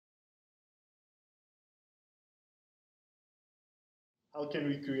How can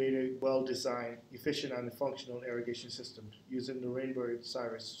we create a well-designed, efficient, and functional irrigation system using the Rain Bird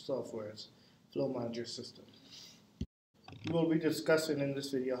Cirrus Software's FLO MANAGER system? We will be discussing in this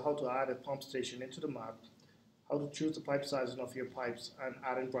video how to add a pump station into the map, how to choose the pipe sizing of your pipes and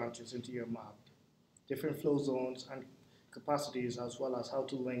adding branches into your map, different flow zones and capacities, as well as how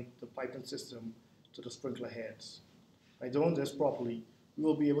to link the piping system to the sprinkler heads. By doing this properly, we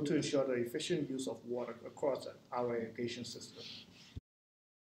will be able to ensure the efficient use of water across our irrigation system.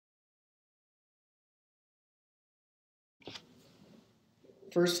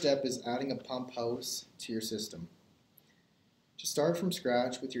 First step is adding a pump house to your system. To start from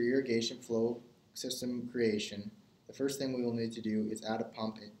scratch with your irrigation flow system creation, the first thing we will need to do is add a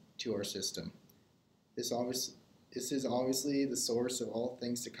pump to our system. This is obviously the source of all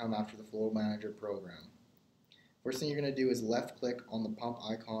things to come after the FLO Manager program. First thing you're going to do is left click on the pump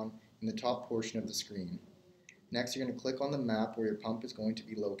icon in the top portion of the screen. Next, you're going to click on the map where your pump is going to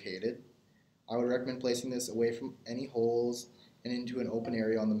be located. I would recommend placing this away from any holes and into an open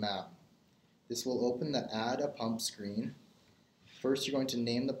area on the map. This will open the Add a Pump screen. First, you're going to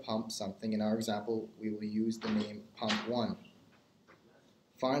name the pump something. In our example, we will use the name Pump 1.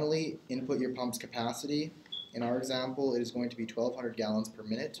 Finally, input your pump's capacity. In our example, it is going to be 1,200 gallons per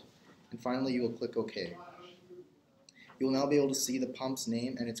minute. And finally, you will click OK. You will now be able to see the pump's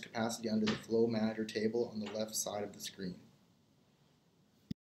name and its capacity under the FLO Manager table on the left side of the screen.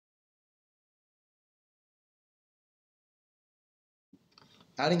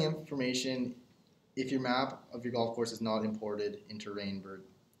 Adding information if your map of your golf course is not imported into RAINBIRD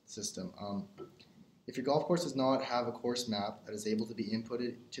system. If your golf course does not have a course map that is able to be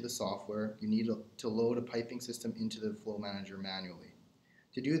inputted to the software, you need to load a piping system into the FLO Manager manually.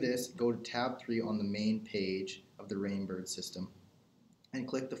 To do this, go to tab 3 on the main page of the RAINBIRD system and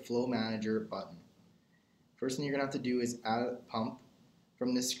click the FLO Manager button. First thing you're going to have to do is add a pump.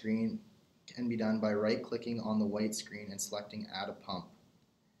 From this screen can be done by right-clicking on the white screen and selecting Add a Pump.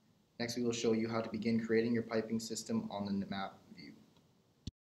 Next, we will show you how to begin creating your piping system on the map view.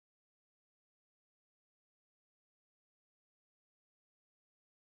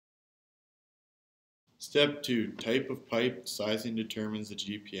 Step 2. Type of pipe. Sizing determines the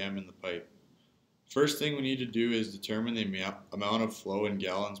GPM in the pipe. First thing we need to do is determine the amount of flow in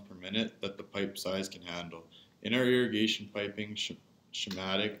gallons per minute that the pipe size can handle. In our irrigation piping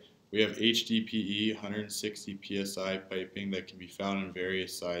schematic, we have HDPE 160 PSI piping that can be found in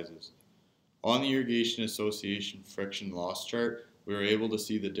various sizes. On the Irrigation Association friction loss chart, we are able to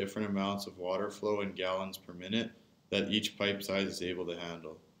see the different amounts of water flow in gallons per minute that each pipe size is able to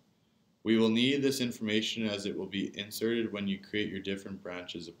handle. We will need this information as it will be inserted when you create your different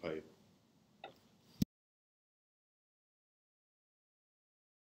branches of pipe.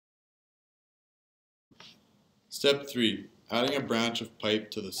 Step 3. Adding a branch of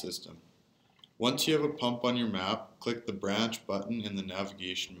pipe to the system. Once you have a pump on your map, click the branch button in the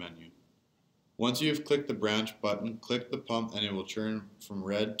navigation menu. Once you have clicked the branch button, click the pump and it will turn from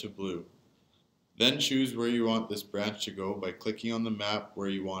red to blue. Then choose where you want this branch to go by clicking on the map where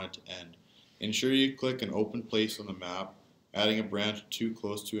you want it to end. Ensure you click an open place on the map. Adding a branch too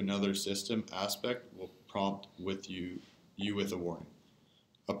close to another system aspect will prompt you with a warning.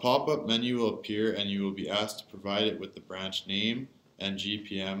 A pop-up menu will appear and you will be asked to provide it with the branch name and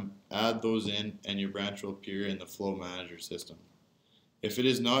GPM. Add those in and your branch will appear in the FLO Manager system. If it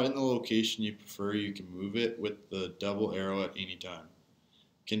is not in the location you prefer, you can move it with the double arrow at any time.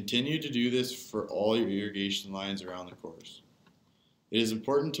 Continue to do this for all your irrigation lines around the course. It is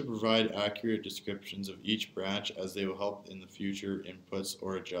important to provide accurate descriptions of each branch as they will help in the future inputs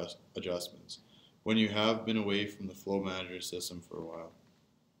or adjustments when you have been away from the FLO Manager system for a while.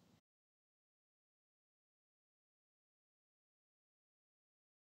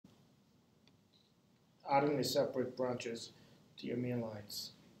 Adding the separate branches to your main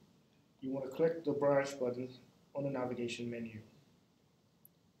lines. You want to click the branch button on the navigation menu.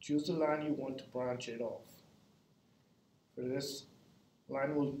 Choose the line you want to branch it off. For this,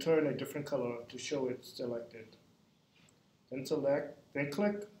 line will turn a different color to show it's selected. Then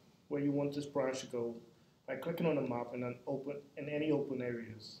click where you want this branch to go by clicking on the map in any open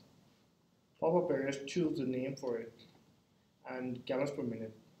areas. Pop-up areas, choose the name for it and gallons per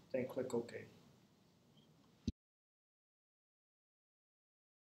minute, then click OK.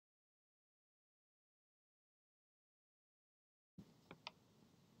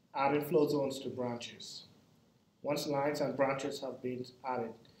 Adding flow zones to branches. Once lines and branches have been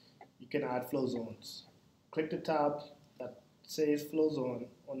added, you can add flow zones. Click the tab that says flow zone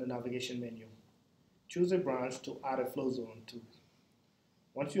on the navigation menu. Choose a branch to add a flow zone to.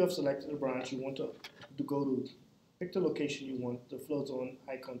 Once you have selected a branch you want to go to, Pick the location you want the flow zone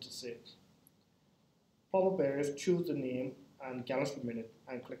icon to sit. Pop-up areas, choose the name and gallons per minute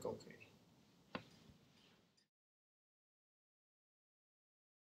and click OK.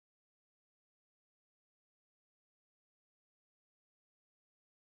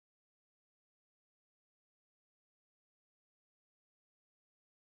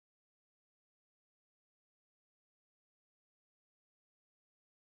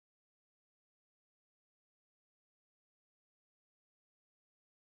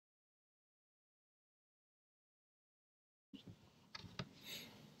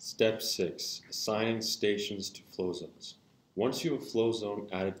 Step 6. Assigning stations to flow zones. Once you have a flow zone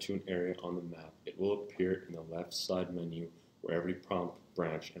added to an area on the map, it will appear in the left side menu where every pump,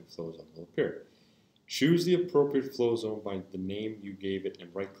 branch, and flow zone will appear. Choose the appropriate flow zone by the name you gave it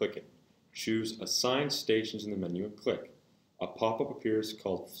and right-click it. Choose Assign Stations in the menu and click. A pop-up appears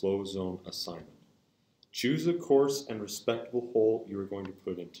called Flow Zone Assignment. Choose the course and respectable hole you are going to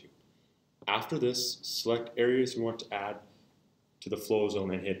put it into. After this, select areas you want to add to the flow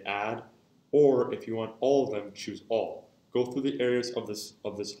zone and hit Add, or if you want all of them, choose All. Go through the areas of this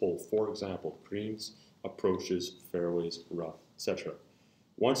hole, for example, greens, approaches, fairways, rough, etc.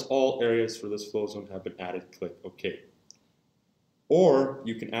 Once all areas for this flow zone have been added, click OK. Or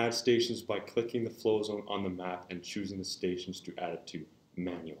you can add stations by clicking the flow zone on the map and choosing the stations to add it to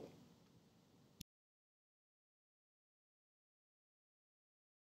manually.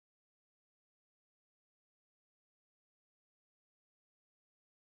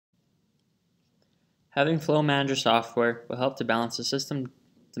 Having FLO MANAGER software will help to balance the system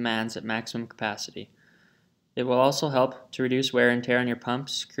demands at maximum capacity. It will also help to reduce wear and tear on your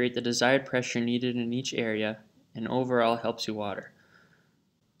pumps, create the desired pressure needed in each area, and overall helps you water.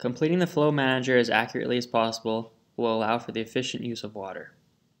 Completing the FLO MANAGER as accurately as possible will allow for the efficient use of water.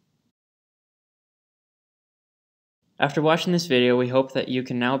 After watching this video, we hope that you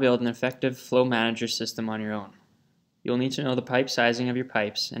can now build an effective FLO MANAGER system on your own. You'll need to know the pipe sizing of your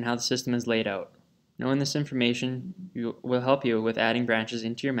pipes and how the system is laid out. Knowing this information will help you with adding branches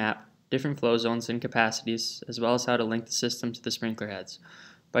into your map, different flow zones and capacities, as well as how to link the system to the sprinkler heads.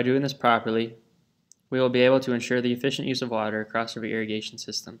 By doing this properly, we will be able to ensure the efficient use of water across our irrigation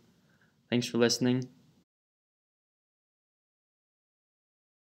system. Thanks for listening.